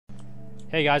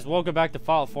Hey guys, welcome back to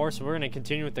Fallout 4. So we're going to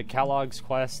continue with the Kellogg's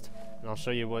quest, and I'll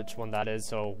show you which one that is.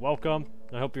 So welcome.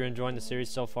 I hope you're enjoying the series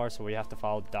so far. So we have to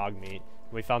follow dog meat.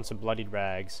 We found some bloodied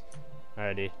rags.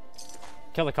 Alrighty.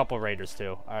 Kill a couple raiders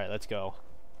too. Alright, let's go.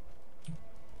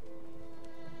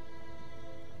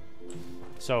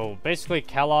 So basically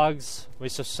Kellogg's, we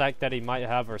suspect that he might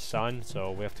have our son,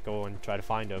 so we have to go and try to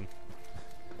find him.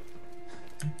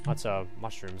 Lots of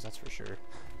mushrooms, that's for sure.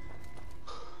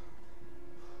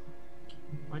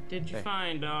 What did you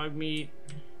find, dog meat?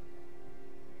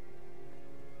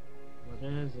 What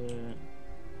is it?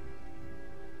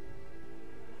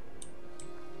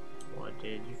 What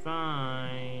did you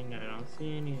find? I don't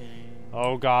see anything.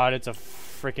 Oh god, it's a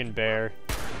freaking bear.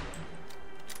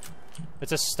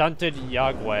 It's a stunted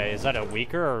Yagway. Is that a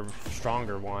weaker or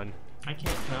stronger one? I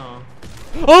can't tell.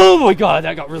 Oh my god,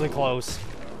 that got really close.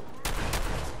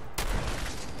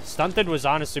 Stunted was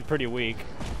honestly pretty weak.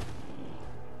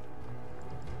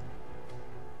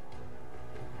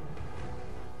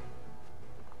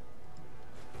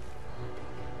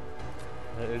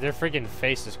 Their freaking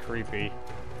face is creepy.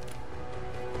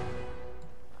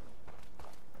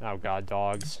 Oh god,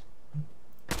 dogs.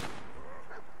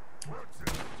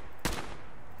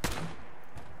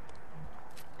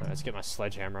 Alright, let's get my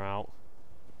sledgehammer out.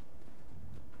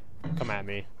 Come at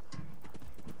me.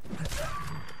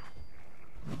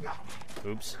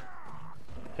 Oops.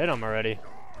 Hit him already.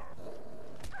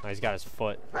 Oh, he's got his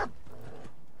foot.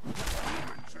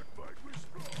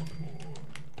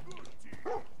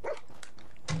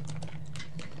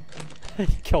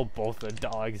 Kill both the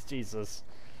dogs, Jesus.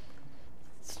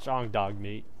 Strong dog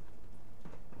meat.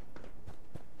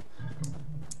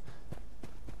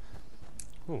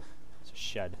 Ooh, it's a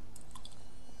shed.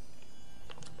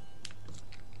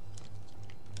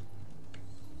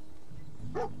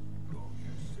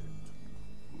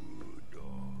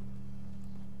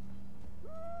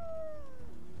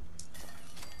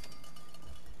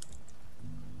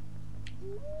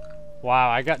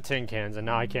 Wow, I got tin cans and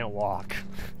now I can't walk.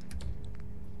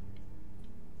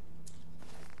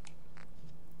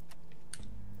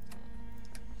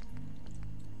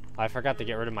 I forgot to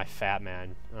get rid of my fat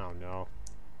man. Oh no.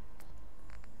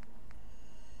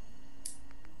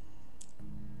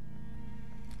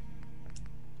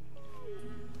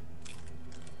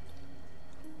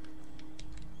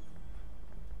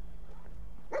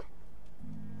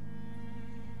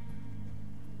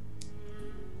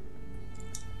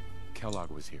 Kellog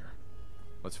was here.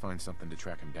 Let's find something to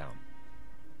track him down.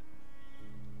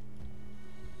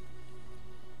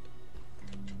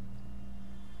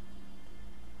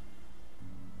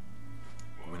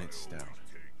 When it's stout,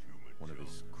 one of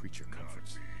his creature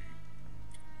comforts.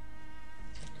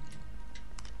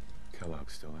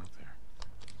 Kellogg's still out there.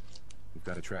 We've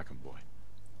got to track him, boy.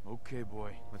 Okay,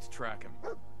 boy. Let's track him.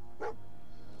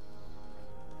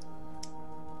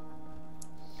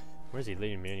 Where's he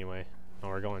leading me anyway? Oh,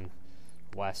 we're going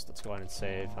west. Let's go ahead and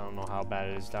save. I don't know how bad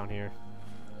it is down here.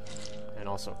 And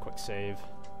also a quick save.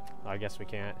 I guess we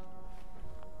can't.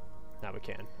 Now we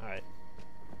can. Alright.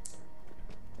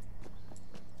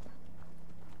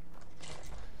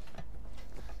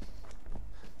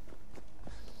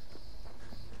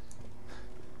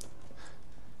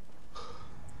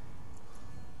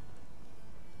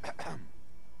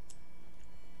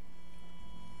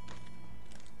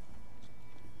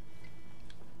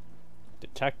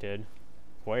 Detected?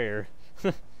 Where?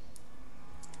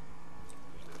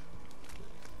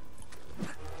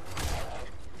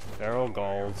 Feral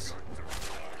gulls.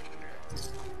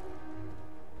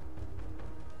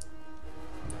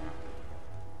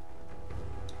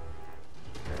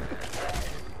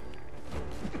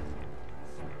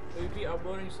 Will you be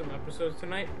uploading some episodes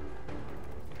tonight?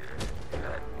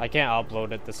 I can't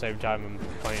upload at the same time I'm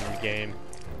playing the game.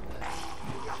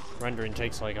 Rendering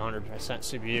takes like 100%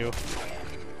 CPU.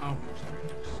 Oh.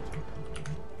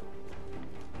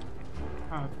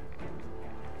 Huh.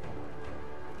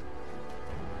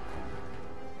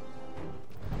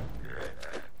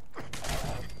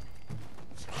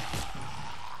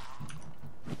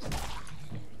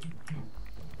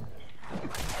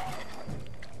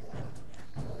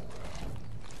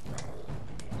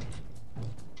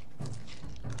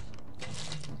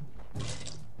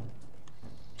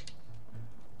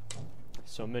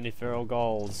 So many feral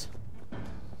gulls.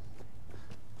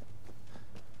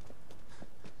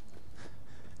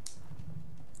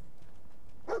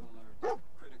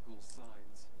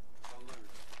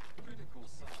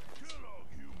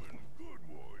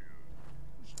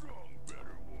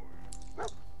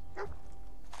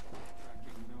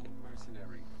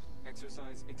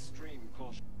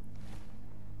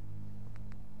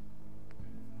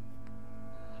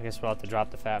 I guess we'll have to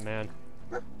drop the fat man.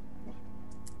 We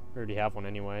already have one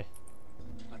anyway.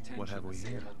 What have we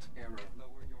here? Error.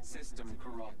 System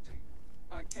corrupt.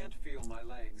 I can't feel my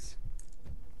legs.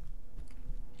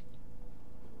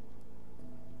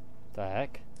 The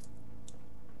heck?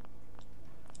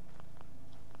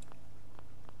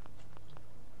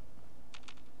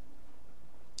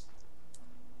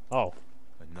 Oh.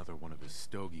 Another one of his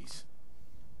stogies.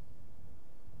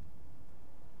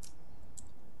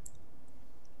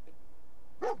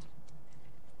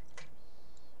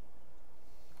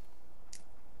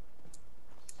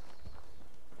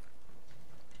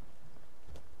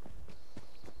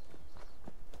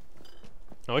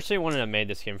 I wish they wouldn't have made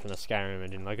this game from the Skyrim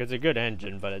engine. Like, it's a good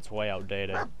engine, but it's way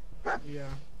outdated. Yeah.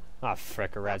 Ah,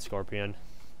 frick, a red scorpion.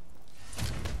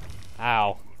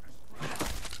 Ow.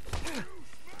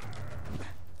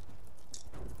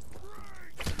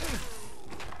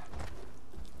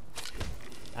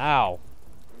 Ow.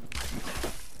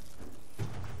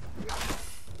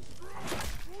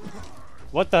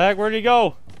 What the heck? Where'd he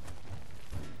go?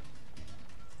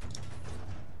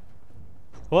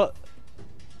 What?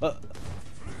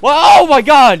 Well, oh my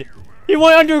god! He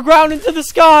went underground into the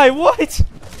sky! What?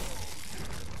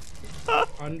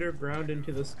 Underground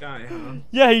into the sky, huh?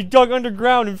 Yeah, he dug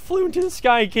underground and flew into the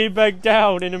sky and came back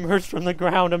down and emerged from the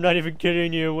ground. I'm not even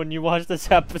kidding you when you watch this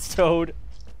episode.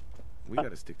 We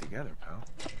gotta stick together, pal.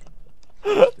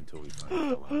 Just until we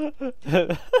find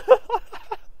Kellog.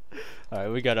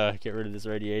 Alright, we gotta get rid of this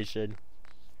radiation.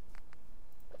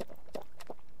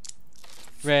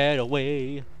 Red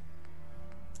away.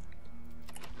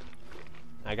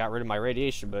 I got rid of my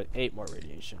radiation, but 8 more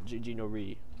radiation. GG no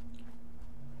re.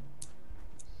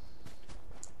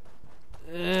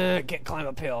 Can't climb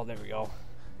uphill. There we go.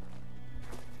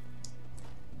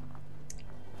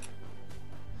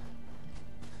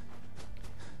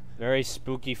 Very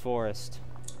spooky forest.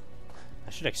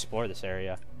 I should explore this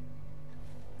area.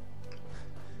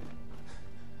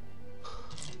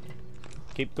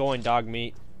 Keep going, dog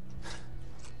meat.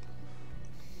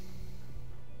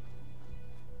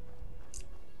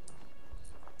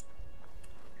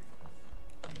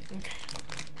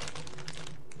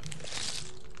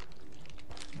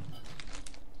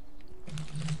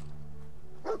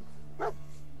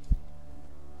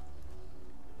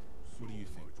 What do you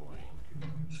think, boy?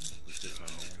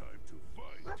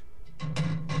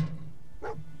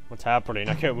 What's happening?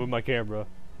 I can't move my camera.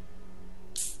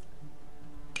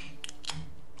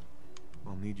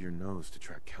 I'll need your nose to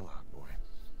track Kellog, boy.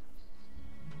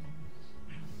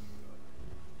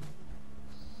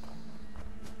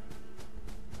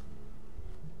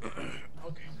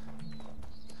 Okay.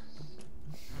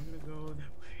 I'm gonna go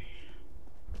that way.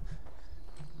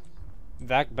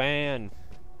 Vac ban.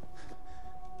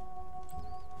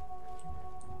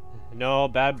 No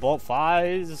bad bolt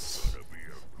flies.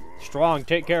 Strong,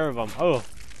 take care of them. Oh,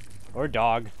 or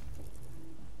dog.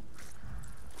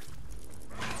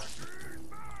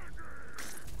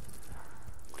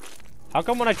 How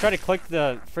come when I try to click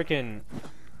the freaking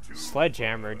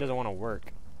sledgehammer, it doesn't want to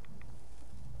work?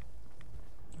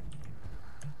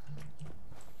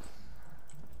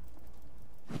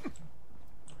 I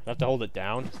have to hold it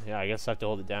down? Yeah, I guess I have to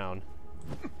hold it down.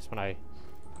 Just when I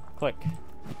click,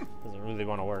 it doesn't really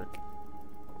want to work.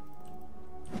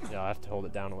 Yeah, I have to hold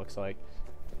it down, it looks like.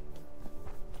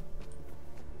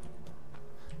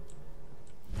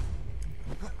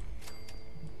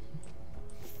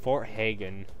 Fort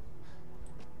Hagen.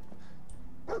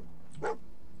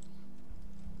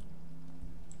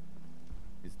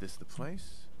 Is this the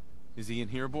place? Is he in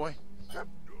here, boy?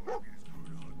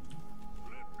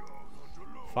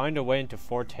 Find a way into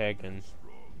Fort Hagen.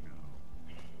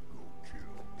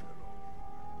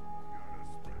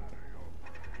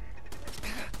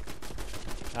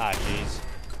 Ah, jeez.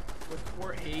 With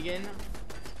Fort Hagen,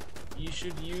 you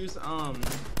should use,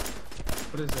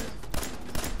 what is it?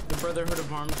 The Brotherhood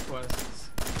of Arms quests.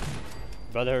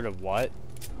 Brotherhood of what?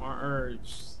 Or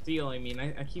steel, I mean.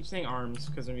 I keep saying arms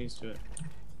because I'm used to it.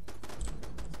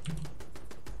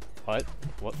 What?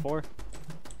 What for?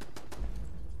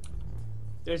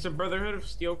 There's a Brotherhood of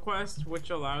Steel quest, which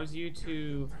allows you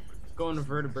to go into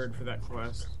Vertibird for that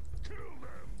quest.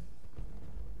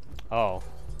 Oh.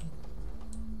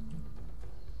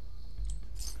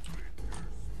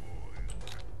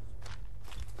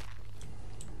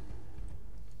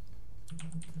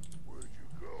 Where'd you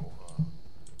go, huh?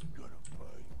 Gonna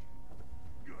fight.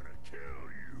 Gonna kill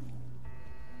you.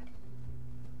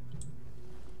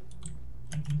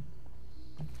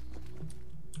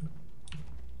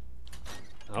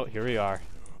 Oh, here we are.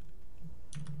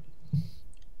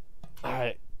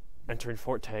 Alright. Entering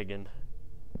Fort Hagen.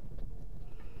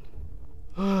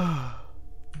 I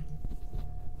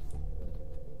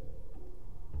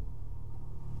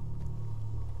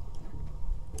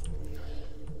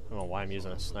don't know why I'm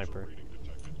using a sniper.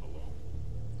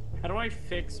 How do I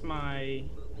fix my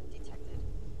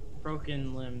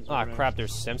broken limbs? Ah, crap,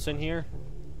 there's Simpson here?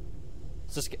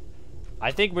 Is this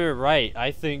I think we were right.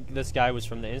 I think this guy was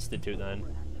from the Institute then.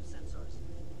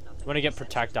 I'm gonna get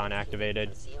Protect on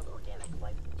activated.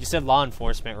 You said law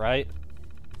enforcement, right?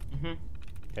 Mm-hmm.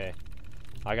 Okay.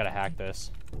 I gotta hack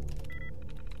this.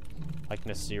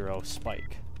 Likeness 0,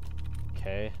 spike.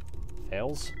 Okay.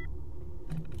 Fails?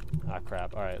 Ah,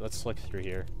 crap. Alright, let's look through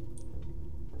here.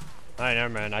 Alright,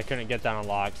 never mind. I couldn't get that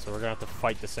unlocked, so we're gonna have to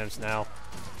fight the Simps now.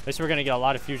 At least we're gonna get a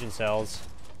lot of fusion cells.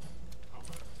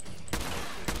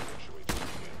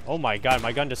 Oh my god,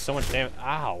 my gun does so much damage.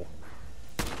 Ow.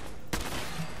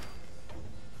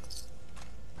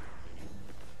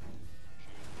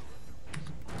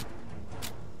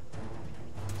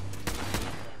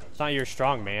 It's not your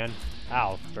strong, man.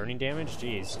 Ow. Burning damage?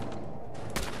 Jeez.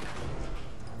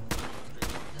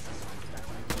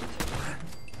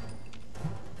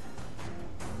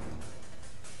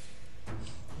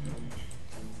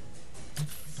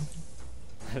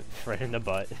 Right in the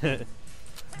butt. Okay,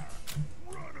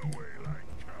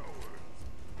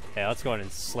 let's go ahead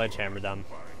and sledgehammer them.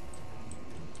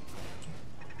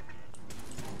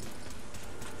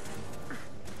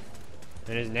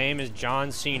 And his name is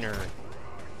John Cena.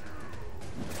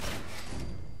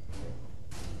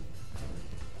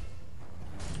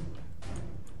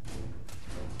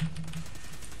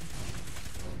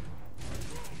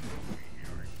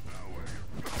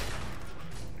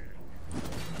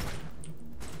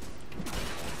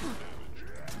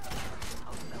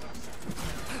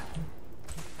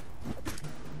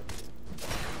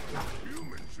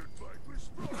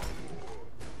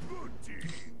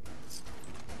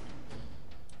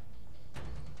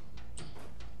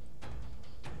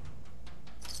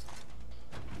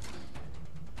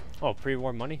 Oh,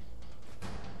 pre-war money?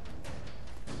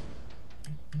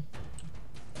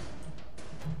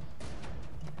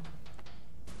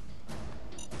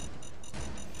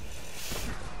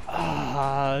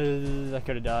 Ah, I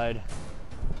could have died.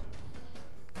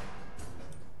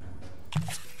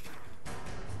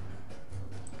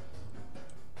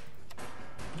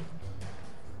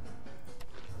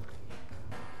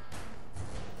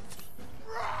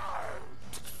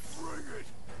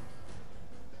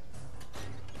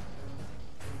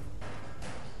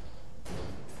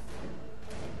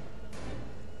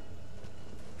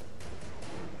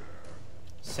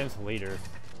 Synth leader.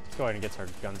 Let's go ahead and get our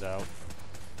guns out.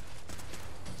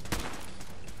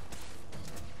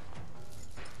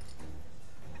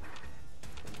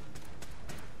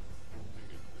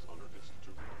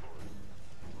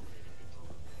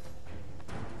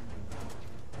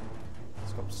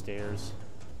 Let's go upstairs.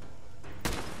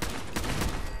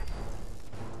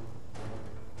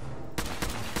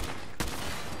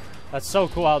 That's so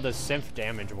cool how the synth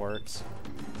damage works.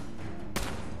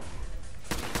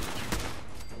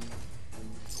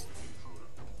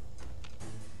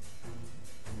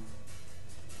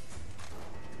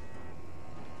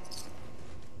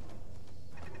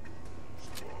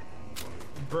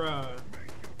 Bruh.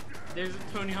 There's a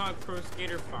Tony Hawk Pro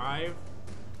Skater 5.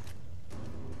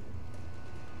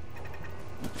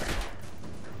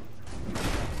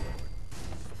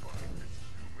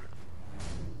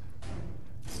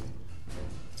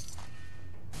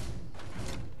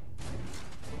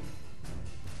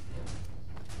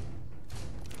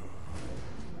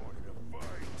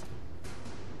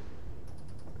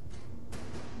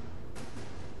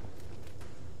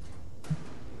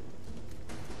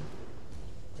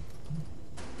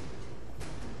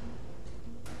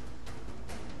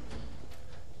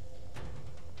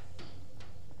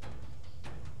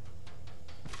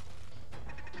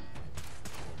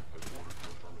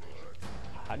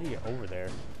 How do you get over there?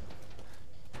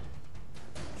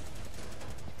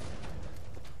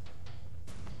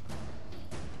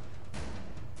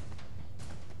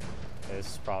 Okay, this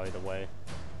is probably the way.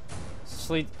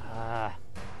 Sleep. Ah.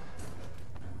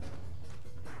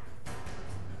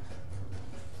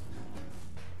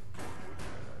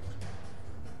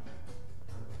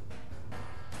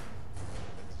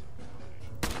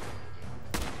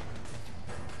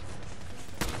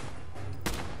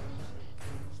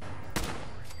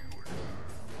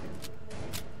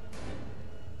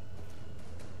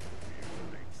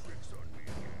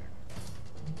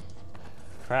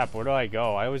 Crap, where do I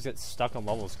go? I always get stuck on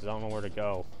levels because I don't know where to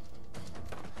go.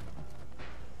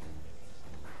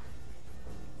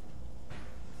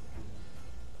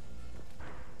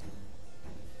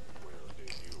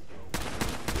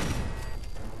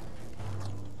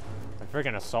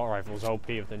 freaking assault rifle is OP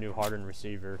with the new hardened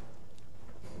receiver.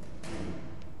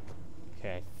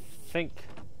 Okay, I think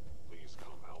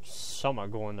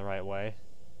somewhat going the right way.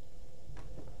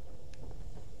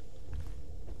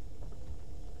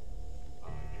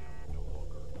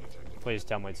 Please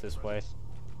tell me it's this way.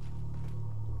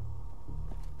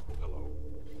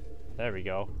 There we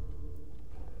go.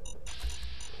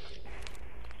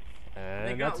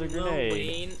 And that's a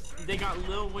grenade. They got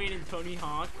Lil Wayne and Tony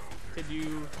Hawk to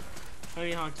do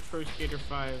Tony Hawk's Pro Skater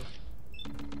 5.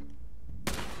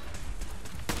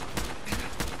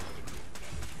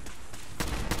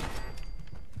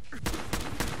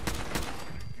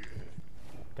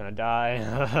 Gonna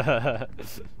die.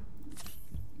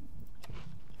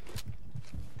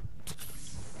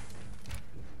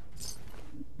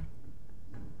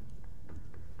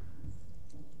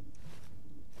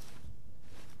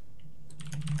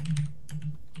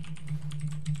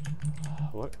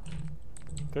 What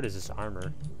good is this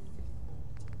armor?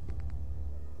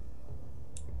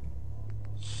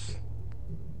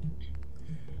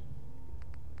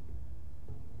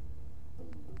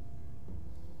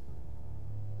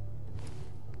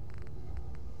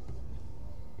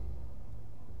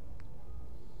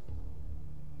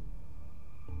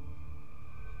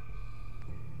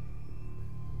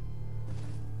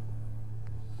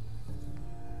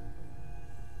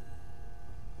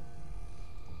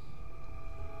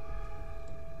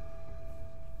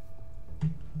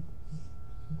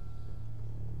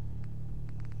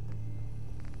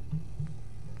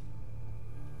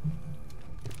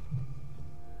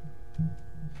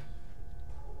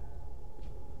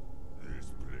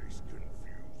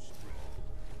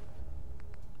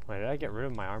 Wait, did I get rid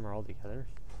of my armor altogether?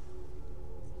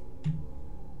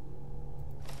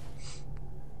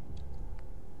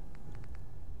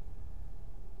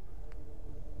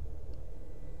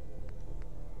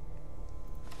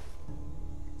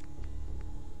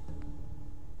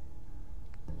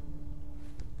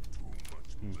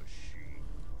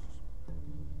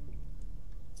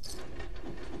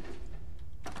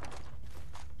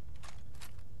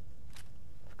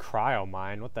 Cryo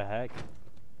mine, what the heck?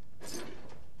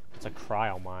 It's a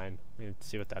cryo mine. We need to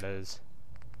see what that is.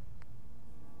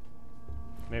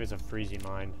 Maybe it's a freezing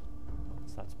mine.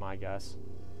 That's my guess.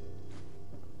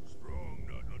 Strong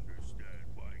not understand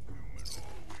why human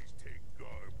always take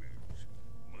garbage.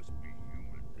 Must be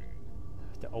human thing. I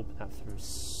have to open that through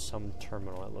some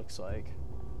terminal, it looks like.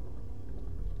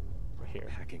 Right here.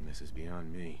 Hacking this is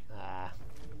beyond me. Ah.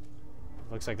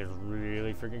 Looks like there's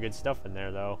really freaking good stuff in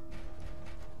there, though.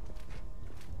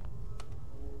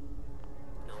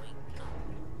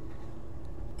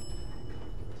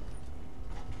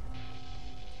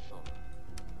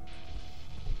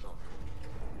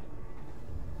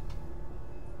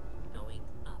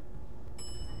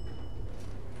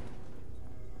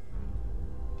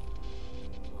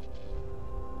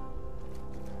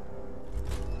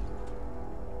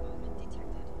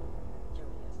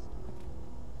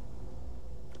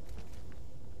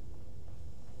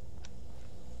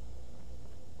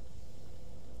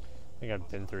 I think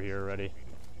I've been through here already.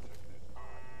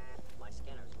 My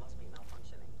scanners must be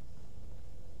malfunctioning.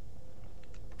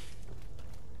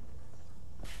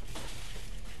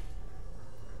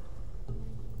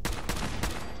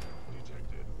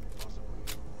 Detected. Possibly.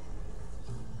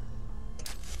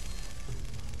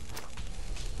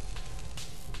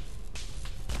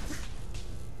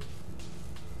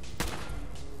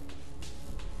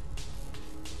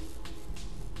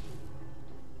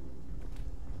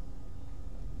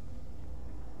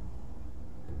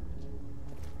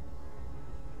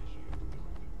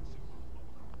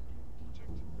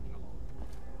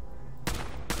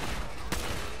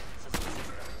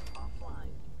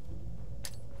 Offline.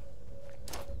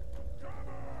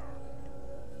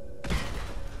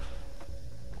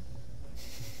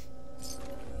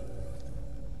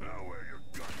 Now wear your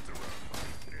guns around my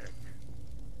neck.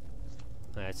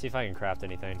 Alright, see if I can craft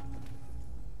anything.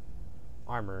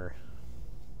 Armor.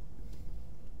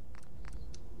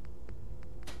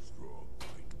 Strong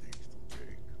find things to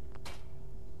take.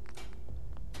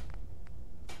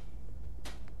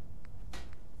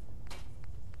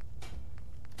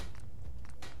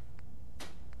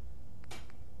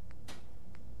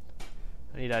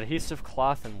 I need adhesive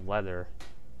cloth and leather.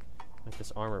 Make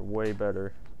this armor way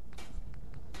better.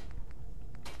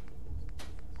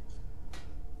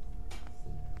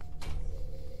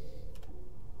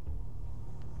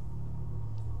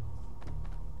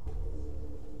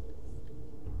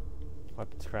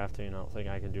 Weapons crafting, I don't think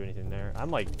I can do anything there. I'm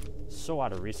like so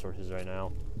out of resources right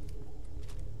now.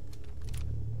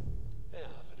 Yeah,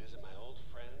 if it isn't my old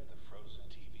friend, the frozen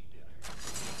TV dinner.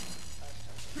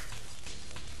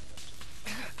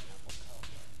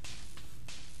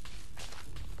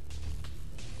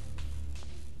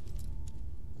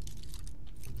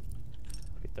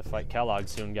 fight Kellog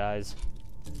soon, guys.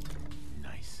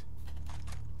 Nice.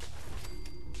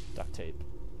 Duct tape.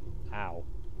 Ow.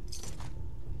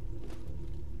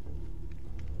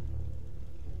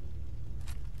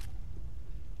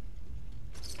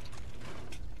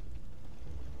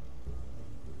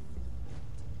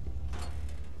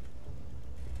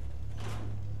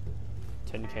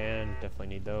 Tin can, definitely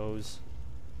need those.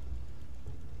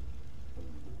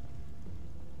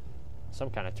 Some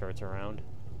kind of turrets around.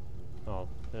 Oh,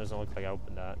 it doesn't look like I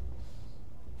opened that.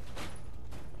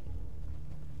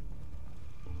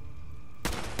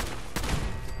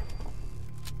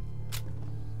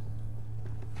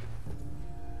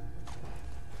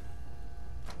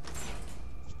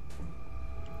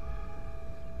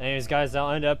 Anyways, guys,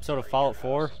 that'll end the episode of Fallout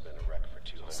 4.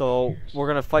 So, we're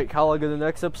going to fight Kellog in the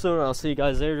next episode, and I'll see you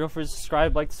guys later. Don't forget to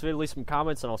subscribe, like this video, leave some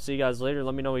comments, and I'll see you guys later.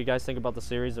 Let me know what you guys think about the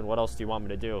series, and what else do you want me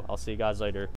to do. I'll see you guys later.